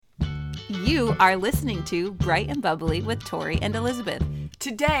You are listening to Bright and Bubbly with Tori and Elizabeth.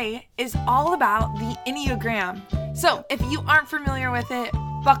 Today is all about the Enneagram. So if you aren't familiar with it,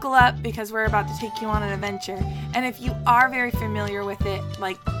 buckle up because we're about to take you on an adventure. And if you are very familiar with it,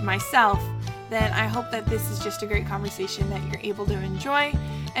 like myself, then I hope that this is just a great conversation that you're able to enjoy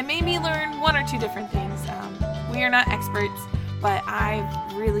and maybe learn one or two different things. We are not experts, but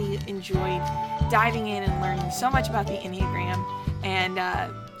I've really enjoyed diving in and learning so much about the Enneagram.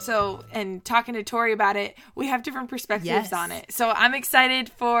 And talking to Tori about it, we have different perspectives on it. So I'm excited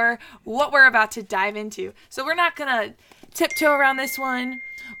for what we're about to dive into. So we're not going to tiptoe around this one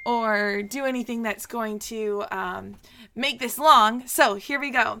or do anything that's going to make this long. So here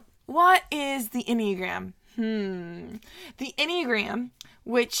we go. What is the Enneagram? The Enneagram,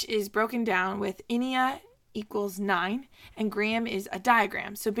 which is broken down with Ennea equals 9 and gram is a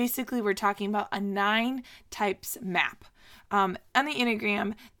diagram. So basically we're talking about a 9 types map. On the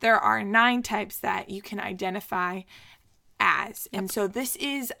Enneagram, there are 9 types that you can identify as. And so this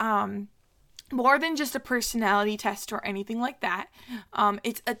is more than just a personality test or anything like that.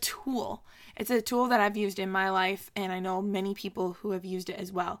 It's a tool. It's a tool that I've used in my life, and I know many people who have used it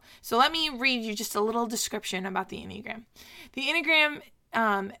as well. So let me read you just a little description about the Enneagram. The Enneagram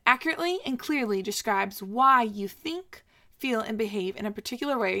accurately and clearly describes why you think, feel, and behave in a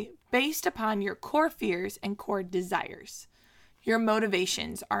particular way based upon your core fears and core desires. Your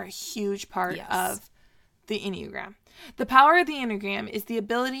motivations are a huge part of the Enneagram. The power of the Enneagram is the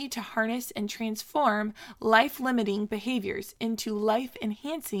ability to harness and transform life-limiting behaviors into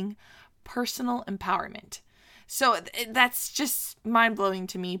life-enhancing personal empowerment. So that's just mind-blowing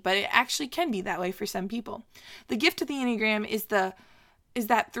to me, but it actually can be that way for some people. The gift of the Enneagram is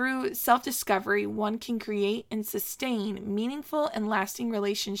that through self-discovery, one can create and sustain meaningful and lasting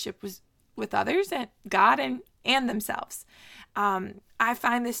relationships with others, and God, and themselves. I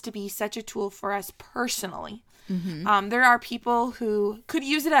find this to be such a tool for us personally. Mm-hmm. There are people who could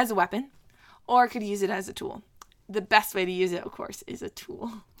use it as a weapon or could use it as a tool. The best way to use it, of course, is a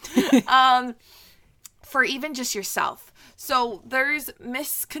tool. For even just yourself. So there's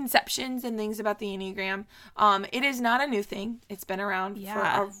misconceptions and things about the Enneagram. It is not a new thing. It's been around for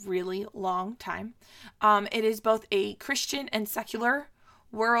a really long time. It is both a Christian and secular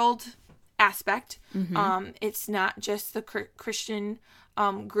world aspect. Mm-hmm. It's not just the Christian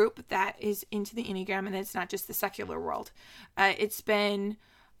group that is into the Enneagram, and it's not just the secular world. It's been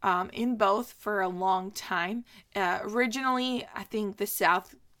in both for a long time. Originally, I think the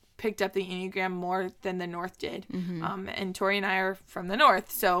South picked up the Enneagram more than the North did. Mm-hmm. And Tori and I are from the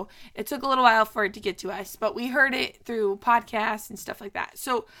North, so it took a little while for it to get to us, but we heard it through podcasts and stuff like that.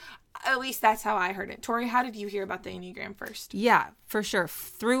 So at least that's how I heard it. Tori, how did you hear about the Enneagram first? Yeah, for sure.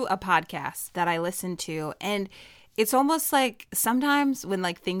 Through a podcast that I listened to. And it's almost like sometimes when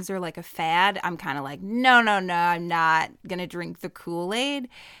like things are like a fad, I'm kind of like, no, I'm not going to drink the Kool-Aid.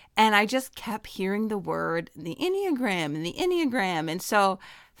 And I just kept hearing the word, the Enneagram and the Enneagram. And so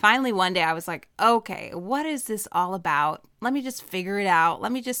finally one day I was like, okay, what is this all about? Let me just figure it out.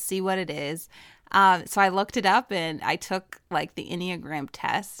 Let me just see what it is. So I looked it up and I took like the Enneagram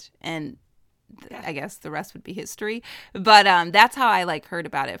test, and I guess the rest would be history. But that's how I like heard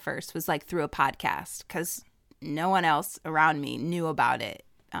about it first, was like through a podcast, because no one else around me knew about it.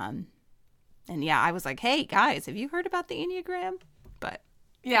 And yeah, I was like, hey guys, have you heard about the Enneagram? But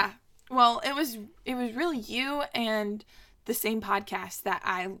yeah, well, it was really you and the same podcast that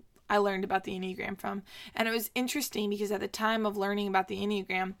I learned about the Enneagram from. And it was interesting because at the time of learning about the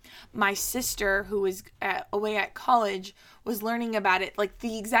Enneagram, my sister, who was away at college, was learning about it like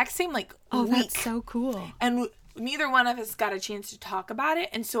the exact same week. That's so cool. And neither one of us got a chance to talk about it.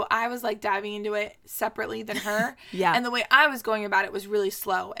 And so I was like diving into it separately than her. Yeah. And the way I was going about it was really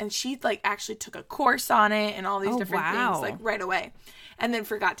slow. And she like actually took a course on it and all these different things like right away. And then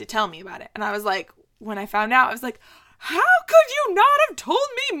forgot to tell me about it. And I was like, when I found out, I was like, how could you not have told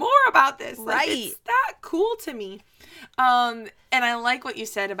me more about this? Like, it's that cool to me. And I like what you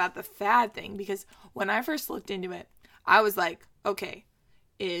said about the fad thing, because when I first looked into it, I was like, okay,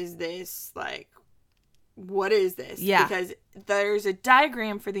 is this like, what is this? Yeah. Because there's a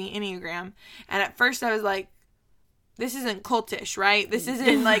diagram for the Enneagram. And at first I was like, this isn't cultish, right? This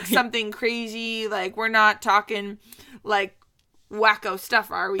isn't like something crazy. Like, we're not talking like wacko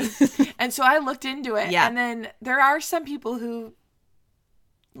stuff, are we? And so I looked into it, and then there are some people who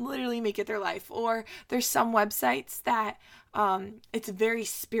literally make it their life, or there's some websites that it's very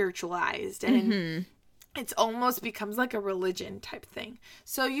spiritualized, and it's almost becomes like a religion type thing.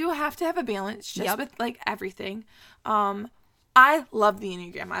 So you have to have a balance just with like everything. I love the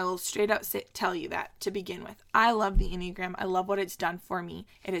Enneagram. I will straight up tell you that to begin with. I love the Enneagram. I love what it's done for me.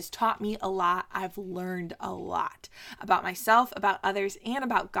 It has taught me a lot. I've learned a lot about myself, about others, and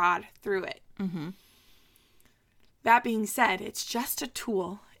about God through it. Mm-hmm. That being said, it's just a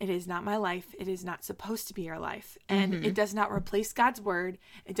tool. It is not my life. It is not supposed to be our life. And it does not replace God's word.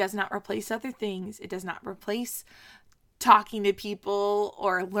 It does not replace other things. It does not replace talking to people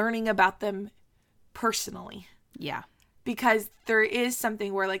or learning about them personally. Yeah. Because there is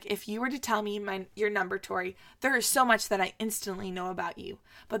something where, like, if you were to tell me your number, Tori, there is so much that I instantly know about you.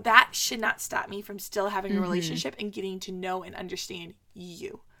 But that should not stop me from still having a relationship and getting to know and understand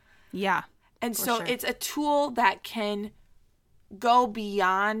you. Yeah. And so it's a tool that can go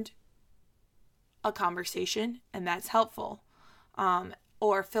beyond a conversation, and that's helpful,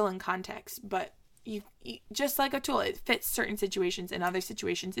 or fill in context. But you just like a tool, it fits certain situations. In other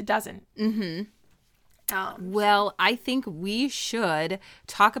situations, it doesn't. Mm-hmm. Well, I think we should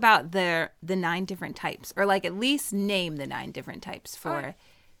talk about the 9 different types, or like at least name the 9 different types for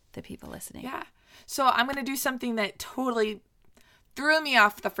the people listening. Yeah. So I'm going to do something that totally threw me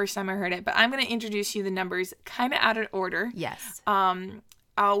off the first time I heard it, but I'm going to introduce you the numbers kind of out of order. Yes.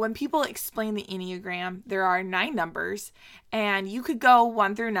 When people explain the Enneagram, there are 9 numbers, and you could go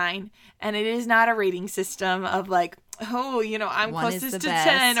 1 through 9, and it is not a rating system of like, oh, I'm closest to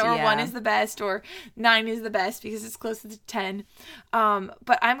 10, or 1 is the best, or 9 is the best because it's closest to 10.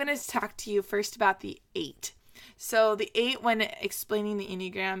 But I'm going to talk to you first about the 8. So the 8, when explaining the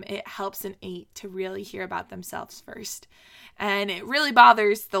Enneagram, it helps an 8 to really hear about themselves first. And it really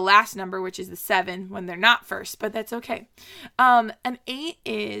bothers the last number, which is the 7, when they're not first, but that's okay. An 8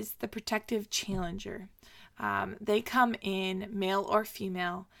 is the protective challenger. They come in male or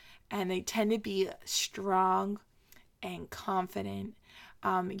female, and they tend to be strong and confident.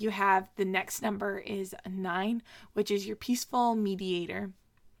 You have the next number is a 9, which is your peaceful mediator.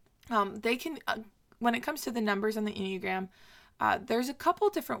 They can, when it comes to the numbers on the Enneagram, there's a couple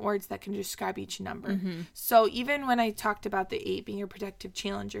different words that can describe each number. Mm-hmm. So even when I talked about the 8 being a protective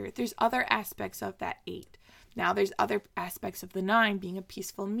challenger, there's other aspects of that 8. Now there's other aspects of the 9 being a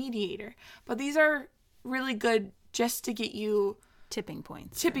peaceful mediator. But these are really good just to get you tipping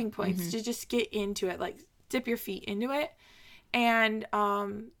points to just get into it, like dip your feet into it. And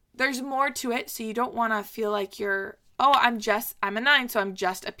there's more to it, so you don't want to feel like I'm a 9, so I'm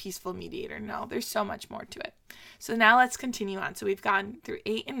just a peaceful mediator. No, there's so much more to it. So now let's continue on. So we've gone through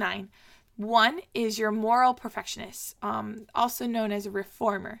 8 and 9. 1 is your moral perfectionist, also known as a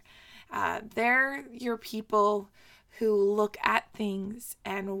reformer. They're your people who look at things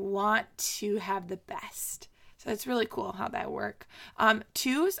and want to have the best. So it's really cool how that works.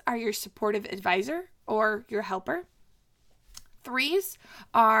 2s are your supportive advisor or your helper. 3s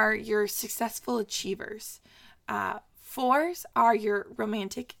are your successful achievers. 4s are your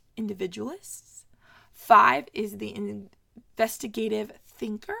romantic individualists. 5 is the investigative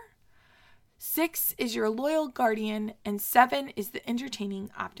thinker. 6 is your loyal guardian. And 7 is the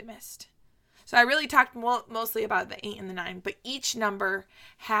entertaining optimist. So I really talked mostly about the 8 and the 9, but each number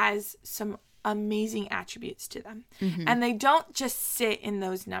has some amazing attributes to them. Mm-hmm. And they don't just sit in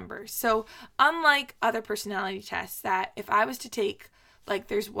those numbers. So unlike other personality tests that if I was to take, like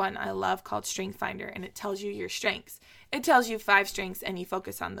there's one I love called Strength Finder, and it tells you your strengths. It tells you 5 strengths and you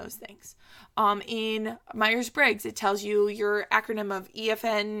focus on those things. In Myers-Briggs, it tells you your acronym of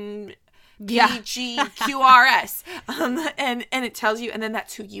EFN, PGQRS. And it tells you, and then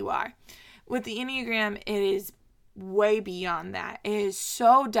that's who you are. With the Enneagram, it is way beyond that. It is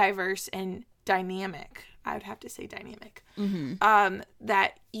so diverse and dynamic. I would have to say dynamic. Mm-hmm.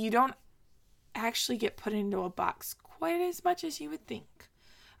 That you don't actually get put into a box quite as much as you would think.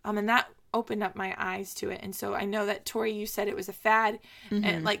 And that opened up my eyes to it. And so I know that, Tori, you said it was a fad. Mm-hmm.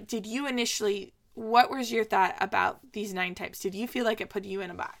 And like, did you initially, what was your thought about these 9 types? Did you feel like it put you in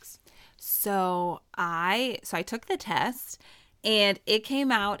a box? So I took the test, and it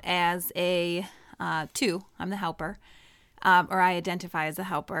came out as a 2. I'm the helper. Or I identify as a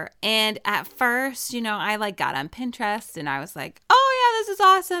helper. And at first, I like got on Pinterest and I was like, oh yeah, this is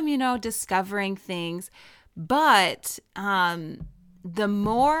awesome, discovering things. But the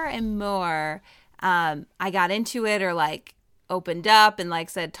more and more I got into it, or like opened up and like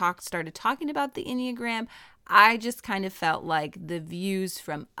started talking about the Enneagram, I just kind of felt like the views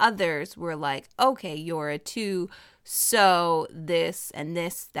from others were like, okay, you're a 2, so this and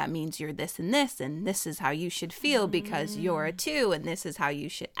this, that means you're this, and this is how you should feel because you're a 2, and this is how you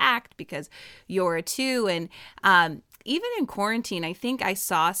should act because you're a 2. And even in quarantine, I think I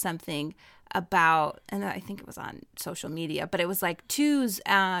saw something about, and I think it was on social media, but it was like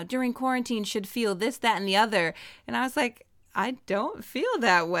 2s during quarantine should feel this, that, and the other. And I was like, I don't feel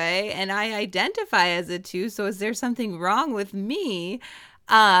that way, and I identify as a 2, so is there something wrong with me?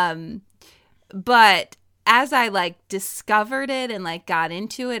 But as I like discovered it and like got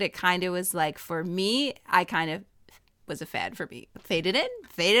into it, it kind of was like, for me, I kind of was a fad for me. Faded in,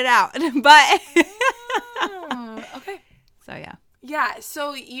 faded out. But okay. So yeah. Yeah,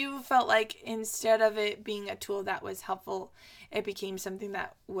 so you felt like instead of it being a tool that was helpful, it became something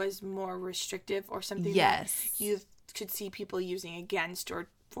that was more restrictive, or something that you could see people using against or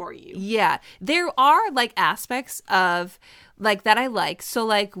for you. Yeah. There are like aspects of like that I like. So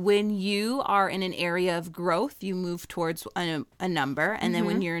like when you are in an area of growth, you move towards a number. And then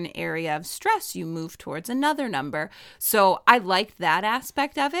when you're in an area of stress, you move towards another number. So I liked that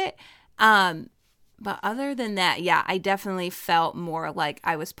aspect of it. But other than that, yeah, I definitely felt more like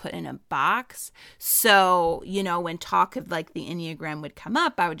I was put in a box. So, you know, when talk of like the Enneagram would come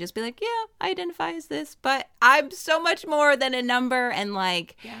up, I would just be like, yeah, I identify as this, but I'm so much more than a number. And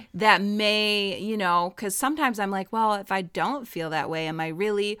like that may, you know, because sometimes I'm like, well, if I don't feel that way, am I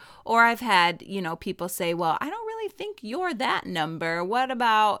really? Or I've had, you know, people say, well, I don't really think you're that number. What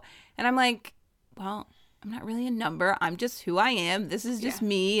about? And I'm like, well, I'm not really a number. I'm just who I am. This is just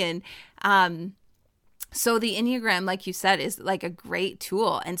me. And, so the Enneagram, like you said, is like a great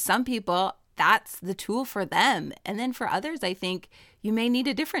tool. And some people, that's the tool for them. And then for others, I think you may need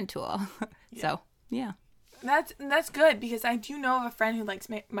a different tool. So, yeah. That's good, because I do know of a friend who likes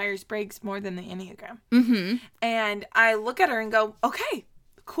Myers-Briggs more than the Enneagram. And I look at her and go, okay,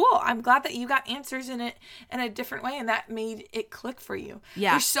 cool. I'm glad that you got answers in it in a different way, and that made it click for you.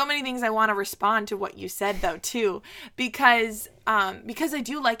 Yeah. There's so many things I want to respond to what you said, though, too, because I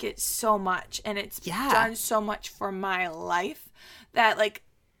do like it so much, and it's done so much for my life that, like,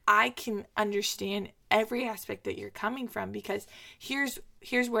 I can understand every aspect that you're coming from, because here's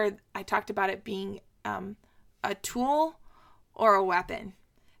where I talked about it being a tool or a weapon.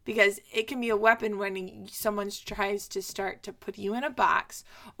 Because it can be a weapon when someone tries to start to put you in a box,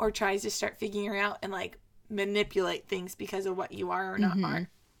 or tries to start figuring out and like manipulate things because of what you are or not are.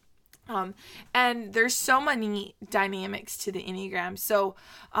 And there's so many dynamics to the Enneagram. So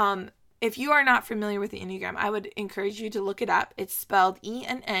if you are not familiar with the Enneagram, I would encourage you to look it up. It's spelled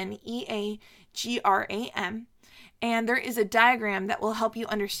ENNEAGRAM. And there is a diagram that will help you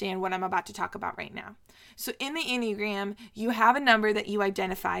understand what I'm about to talk about right now. So in the Enneagram, you have a number that you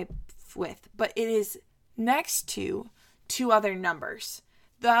identify with, but it is next to 2 other numbers.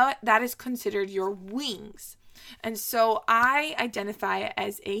 That is considered your wings. And so I identify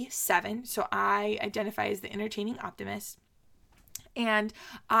as a 7. So I identify as the entertaining optimist. And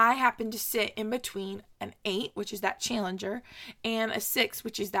I happen to sit in between an 8, which is that challenger, and a 6,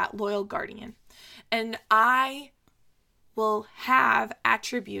 which is that loyal guardian. And I will have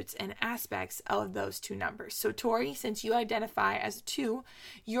attributes and aspects of those 2 numbers. So Tori, since you identify as a 2,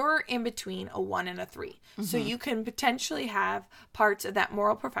 you're in between a 1 and a 3. So you can potentially have parts of that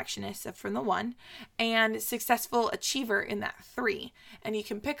moral perfectionist from the 1 and successful achiever in that 3. And you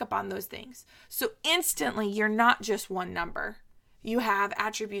can pick up on those things. So instantly, you're not just one number. You have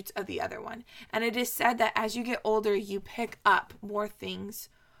attributes of the other one. And it is said that as you get older, you pick up more things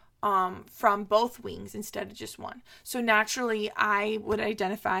from both wings instead of just one. So naturally, I would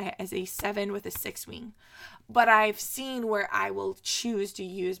identify as a 7 with a 6 wing. But I've seen where I will choose to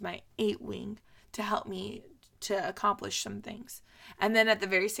use my 8 wing to help me to accomplish some things. And then at the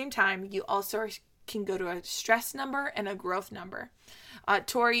very same time, you also can go to a stress number and a growth number.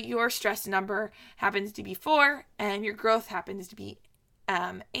 Tori, your stress number happens to be 4, and your growth happens to be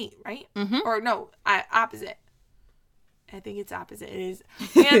 8, right? Or no, opposite. I think it's opposite. It is.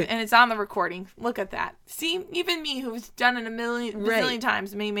 And it's on the recording. Look at that. See, even me, who's done it a million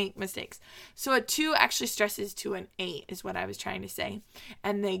times, may make mistakes. So a 2 actually stresses to an 8 is what I was trying to say.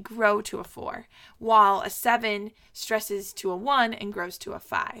 And they grow to a 4. While a 7 stresses to a 1 and grows to a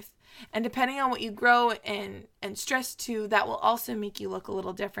 5. And depending on what you grow and stress to, that will also make you look a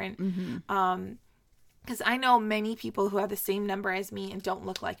little different. Because I know many people who have the same number as me and don't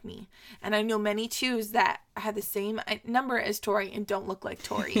look like me. And I know many 2s that have the same number as Tori and don't look like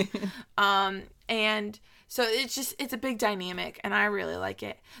Tori. And so it's a big dynamic, and I really like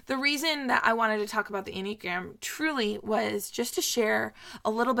it. The reason that I wanted to talk about the Enneagram truly was just to share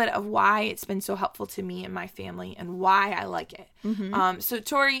a little bit of why it's been so helpful to me and my family and why I like it. So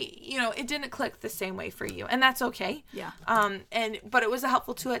Tori, you know, it didn't click the same way for you, and that's okay. Yeah. But it was a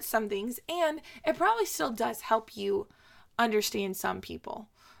helpful tool at some things, and it probably still does help you understand some people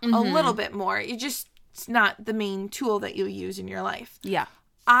a little bit more. It's not the main tool that you'll use in your life. Yeah.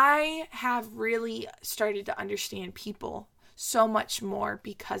 I have really started to understand people so much more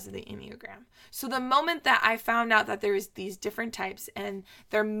because of the Enneagram. So the moment that I found out that there was these different types and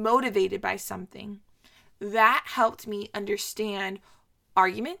they're motivated by something, that helped me understand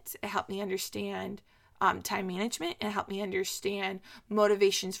arguments. It helped me understand time management. It helped me understand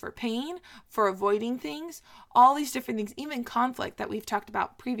motivations for pain, for avoiding things, all these different things, even conflict that we've talked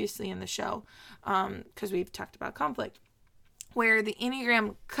about previously in the show, because we've talked about conflict, where the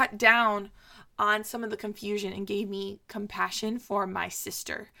Enneagram cut down on some of the confusion and gave me compassion for my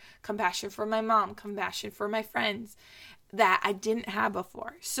sister, compassion for my mom, compassion for my friends that I didn't have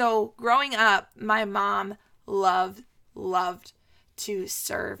before. So growing up, my mom loved to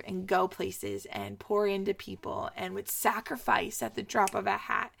serve and go places and pour into people and would sacrifice at the drop of a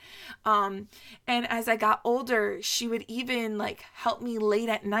hat. And as I got older, she would even like help me late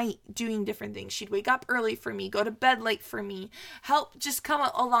at night doing different things. She'd wake up early for me, go to bed late for me, help just come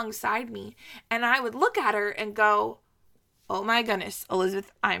alongside me. And I would look at her and go, oh my goodness,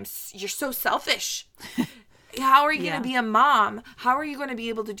 Elizabeth, you're so selfish. How are you going to be a mom? How are you going to be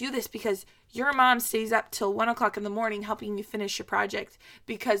able to do this? Because your mom stays up till 1 o'clock in the morning helping you finish your project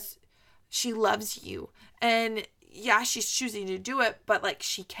because she loves you. And yeah, she's choosing to do it, but like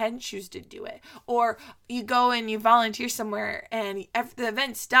she can choose to do it. Or you go and you volunteer somewhere and the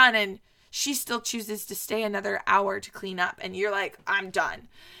event's done and she still chooses to stay another hour to clean up. And you're like, I'm done.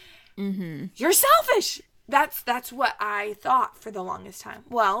 Mm-hmm. You're selfish. That's what I thought for the longest time.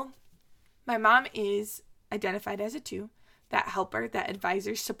 Well, my mom is identified as a 2, that helper, that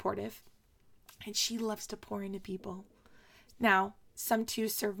advisor, supportive. And she loves to pour into people. Now, some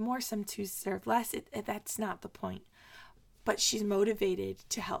 2s serve more, some 2s serve less. That's not the point. But she's motivated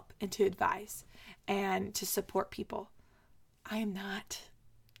to help and to advise and to support people. I am not.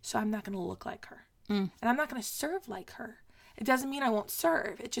 So I'm not going to look like her. And I'm not going to serve like her. It doesn't mean I won't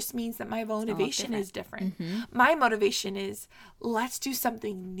serve. It just means that my motivation is different. Mm-hmm. My motivation is, let's do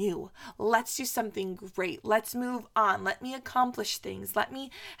something new. Let's do something great. Let's move on. Let me accomplish things. Let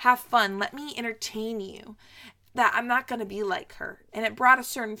me have fun. Let me entertain you. That I'm not going to be like her. And it brought a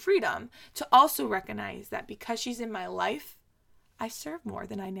certain freedom to also recognize that because she's in my life, I serve more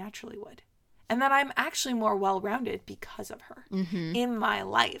than I naturally would. And that I'm actually more well-rounded because of her in my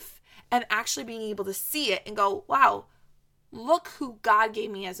life. And actually being able to see it and go, wow, look who God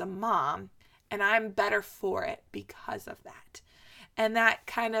gave me as a mom, and I'm better for it because of that. And that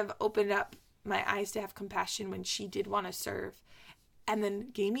kind of opened up my eyes to have compassion when she did want to serve, and then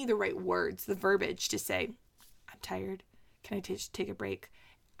gave me the right words, the verbiage to say, I'm tired. Can I take a break?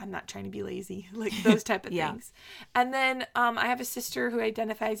 I'm not trying to be lazy, like those type of things. And then I have a sister who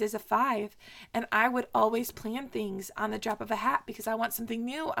identifies as a 5, and I would always plan things on the drop of a hat because I want something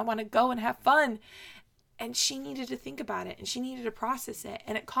new. I want to go and have fun. And she needed to think about it and she needed to process it.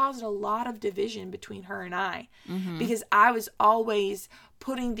 And it caused a lot of division between her and I because I was always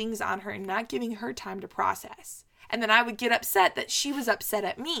putting things on her and not giving her time to process. And then I would get upset that she was upset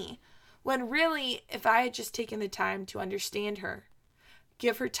at me. When really, if I had just taken the time to understand her,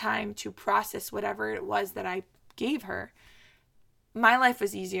 give her time to process whatever it was that I gave her, my life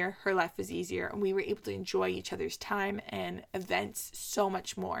was easier, her life was easier, and we were able to enjoy each other's time and events so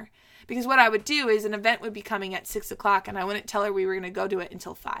much more. Because what I would do is an event would be coming at 6 o'clock, and I wouldn't tell her we were going to go to it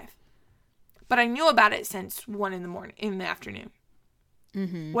until 5. But I knew about it since 1 in the afternoon.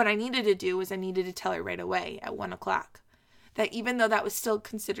 Mm-hmm. What I needed to do was I needed to tell her right away at 1 o'clock that even though that was still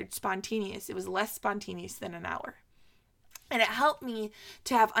considered spontaneous, it was less spontaneous than an hour. And it helped me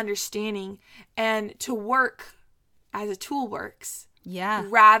to have understanding and to work as a tool works. Yeah.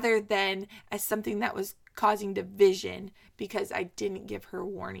 Rather than as something that was causing division because I didn't give her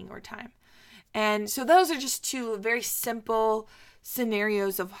warning or time. And so those are just 2 very simple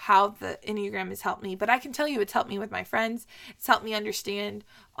scenarios of how the Enneagram has helped me. But I can tell you it's helped me with my friends. It's helped me understand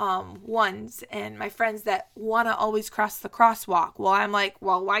ones and my friends that want to always cross the crosswalk. Well, I'm like,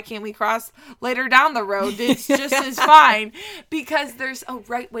 well, why can't we cross later down the road? It's just as fine because there's a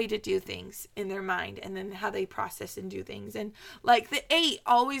right way to do things in their mind and then how they process and do things. And like the 8,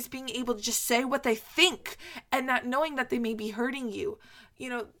 always being able to just say what they think and not knowing that they may be hurting you. You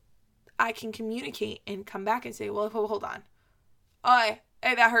know, I can communicate and come back and say, well, hold on. Hey,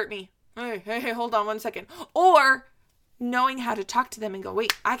 that hurt me. Hey, hold on 1 second. Or knowing how to talk to them and go,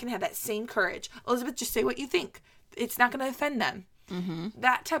 wait, I can have that same courage. Elizabeth, just say what you think. It's not going to offend them. Mm-hmm.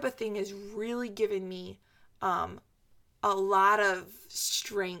 That type of thing has really given me a lot of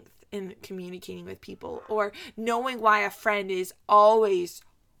strength in communicating with people, or knowing why a friend is always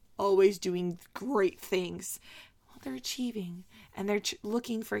doing great things. Well, they're achieving. And they're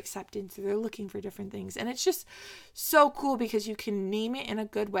looking for acceptance. They're looking for different things. And it's just so cool because you can name it in a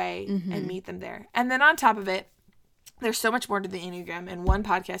good way and meet them there. And then on top of it, there's so much more to the Enneagram, and one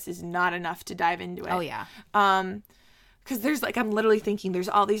podcast is not enough to dive into it. Oh, yeah. Because there's like, I'm literally thinking there's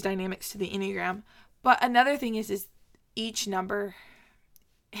all these dynamics to the Enneagram. But another thing is each number,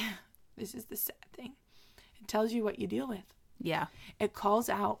 this is the sad thing, it tells you what you deal with. Yeah. It calls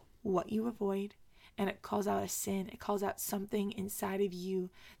out what you avoid, and it calls out a sin. It calls out something inside of you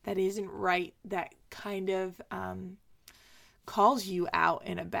that isn't right, that kind of calls you out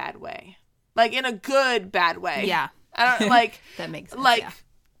in a bad way. Like in a good bad way. Yeah. I don't like that makes sense. Like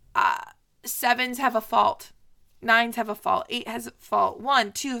 7s have a fault. 9s have a fault. 8 has a fault.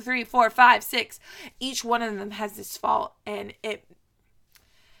 1, 2, 3, 4, 5, 6. Each one of them has this fault, and it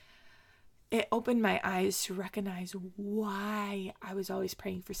opened my eyes to recognize why I was always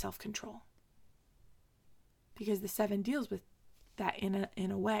praying for self-control. Because the 7 deals with that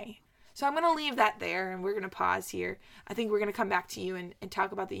in a way. So I'm going to leave that there, and we're going to pause here. I think we're going to come back to you and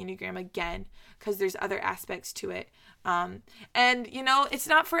talk about the Enneagram again, because there's other aspects to it. And, you know, it's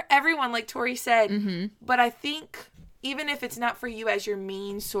not for everyone, like Tori said, but I think even if it's not for you as your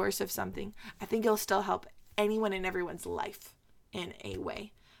main source of something, I think it'll still help anyone in everyone's life in a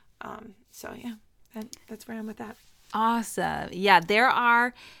way. So, yeah, that's where I'm with that. Awesome. Yeah, there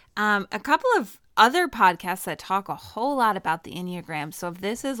are a couple of other podcasts that talk a whole lot about the Enneagram. So if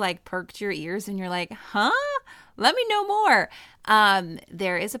this is like perked your ears and you're like, huh? Let me know more.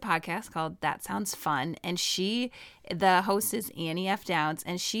 There is a podcast called That Sounds Fun. And the host is Annie F. Downs,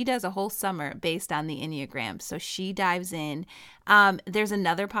 and she does a whole summer based on the Enneagram. So she dives in. There's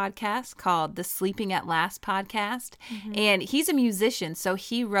another podcast called the Sleeping at Last podcast. And he's a musician. So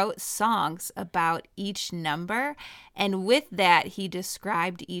he wrote songs about each number. And with that, he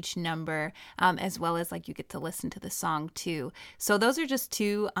described each number as well as like you get to listen to the song too. So those are just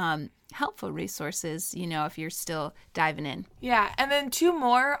two helpful resources, you know, if you're still diving in. Yeah. And then 2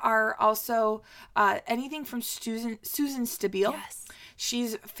 more are also anything from Susan Stabile. Yes.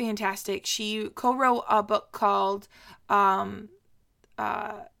 She's fantastic. She co-wrote a book called The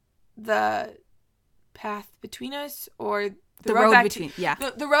Path Between Us, or The Road Between, yeah.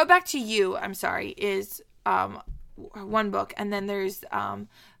 The Road Back to You, I'm sorry, is one book. And then there's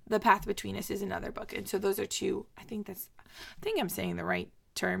The Path Between Us is another book. And so those are 2. I think I'm saying the right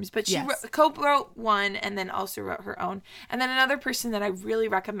terms, but she co-wrote one and then also wrote her own. And then another person that I really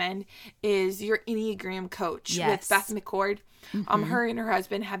recommend is Your Enneagram Coach with Beth McCord. Her and her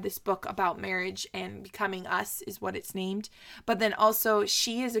husband have this book about marriage and becoming us is what it's named. But then also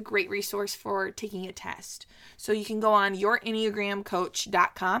she is a great resource for taking a test. So you can go on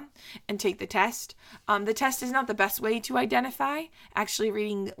yourenneagramcoach.com and take the test. The test is not the best way to identify. Actually,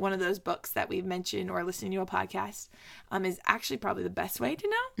 reading one of those books that we've mentioned or listening to a podcast is actually probably the best way to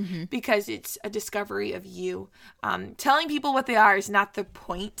know, because it's a discovery of you. Telling people what they are is not the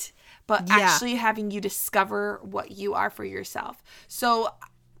point, but actually having you discover what you are for yourself. So,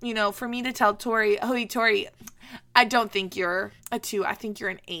 you know, for me to tell Tori, oh, Tori, I don't think you're a 2. I think you're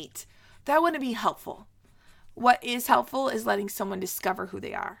an 8. That wouldn't be helpful. What is helpful is letting someone discover who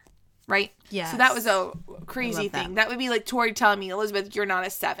they are, right? Yeah. So that was a crazy thing. That would be like Tori telling me, Elizabeth, you're not a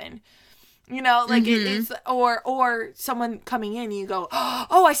 7. You know, like it's or someone coming in, you go,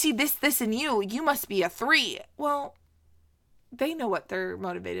 oh, I see this in you. You must be a 3. Well, they know what they're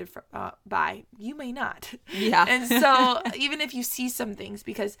motivated by. You may not. Yeah. And so even if you see some things,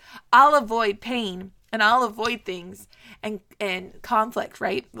 because I'll avoid pain and I'll avoid things and conflict,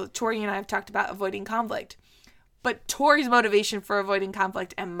 right? Well, Tori and I have talked about avoiding conflict. But Tori's motivation for avoiding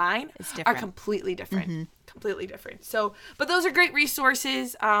conflict and mine are completely different. Completely different. So, but those are great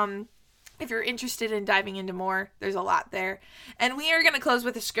resources. If you're interested in diving into more, there's a lot there. And we are going to close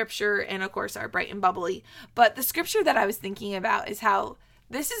with a scripture and, of course, our bright and bubbly. But the scripture that I was thinking about is how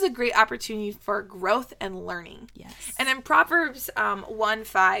this is a great opportunity for growth and learning. Yes. And in Proverbs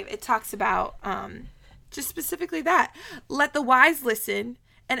 1:5, it talks about just specifically that. Let the wise listen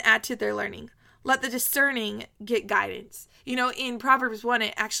and add to their learning. Let the discerning get guidance. You know, in Proverbs 1,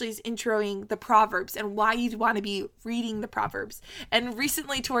 it actually is introing the Proverbs and why you'd want to be reading the Proverbs. And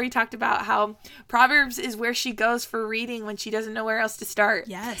recently, Tori talked about how Proverbs is where she goes for reading when she doesn't know where else to start.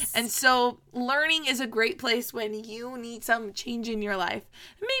 Yes. And so learning is a great place when you need some change in your life.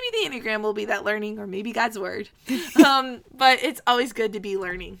 Maybe the Enneagram will be that learning, or maybe God's Word. But it's always good to be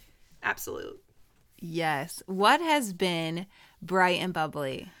learning. Absolutely. Yes. What has been bright and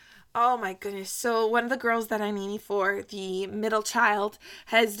bubbly? Oh my goodness. So one of the girls that I nanny for, the middle child,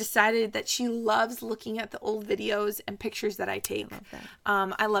 has decided that she loves looking at the old videos and pictures that I take. I love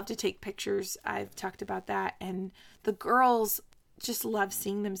that. I love to take pictures. I've talked about that. And the girls just love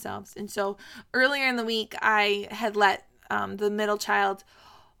seeing themselves. And so earlier in the week, I had let the middle child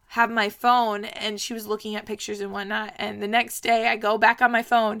have my phone, and she was looking at pictures and whatnot. And the next day I go back on my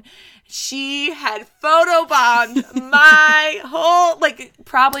phone. She had photobombed my whole, like,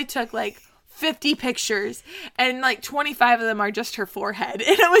 probably took like 50 pictures, and like 25 of them are just her forehead.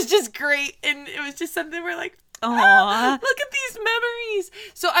 And it was just great. And it was just something where like, look at these memories.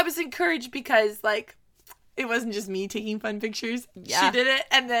 So I was encouraged because like, it wasn't just me taking fun pictures. Yeah. She did it.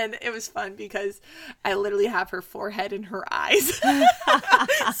 And then it was fun because I literally have her forehead and her eyes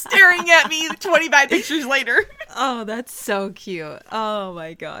staring at me 25 pictures later. Oh, that's so cute. Oh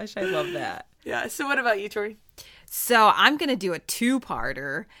my gosh. I love that. Yeah. So what about you, Tori? So I'm going to do a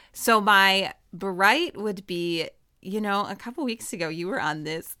two-parter. So my bright would be, you know, a couple weeks ago, you were on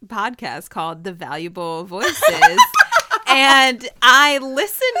this podcast called The Valuable Voices. And I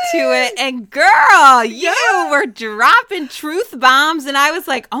listened to it, and girl, you were dropping truth bombs. And I was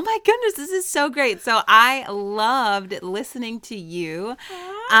like, oh my goodness, this is so great. So I loved listening to you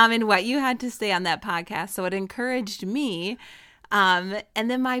and what you had to say on that podcast. So it encouraged me. And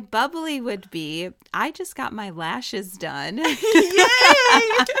then my bubbly would be, I just got my lashes done. Yay!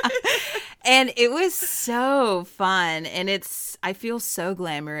 And it was so fun. And I feel so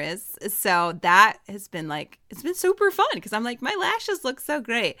glamorous. So that has been like, it's been super fun because I'm like, my lashes look so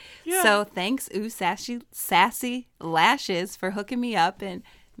great. Yeah. So thanks, Sassy Lashes, for hooking me up and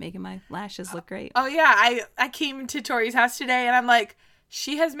making my lashes look great. Oh yeah. I came to Tori's house today and I'm like,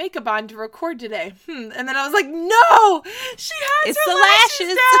 she has makeup on to record today. And then I was like, no, she has her lashes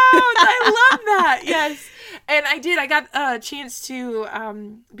down. I love that. Yes. And I got a chance to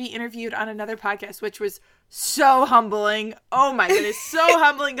be interviewed on another podcast, which was so humbling. Oh my goodness. So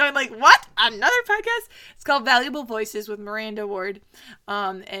humbling. Going like, what? Another podcast? It's called Valuable Voices with Miranda Ward.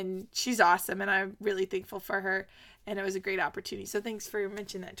 And she's awesome. And I'm really thankful for her. And it was a great opportunity. So thanks for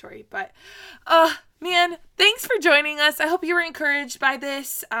mentioning that, Tori. But, man, thanks for joining us. I hope you were encouraged by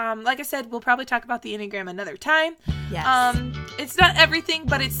this. Like I said, we'll probably talk about the Enneagram another time. Yes. It's not everything,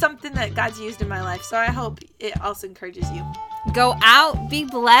 but it's something that God's used in my life. So I hope it also encourages you. Go out, be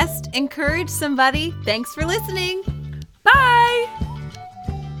blessed, encourage somebody. Thanks for listening. Bye.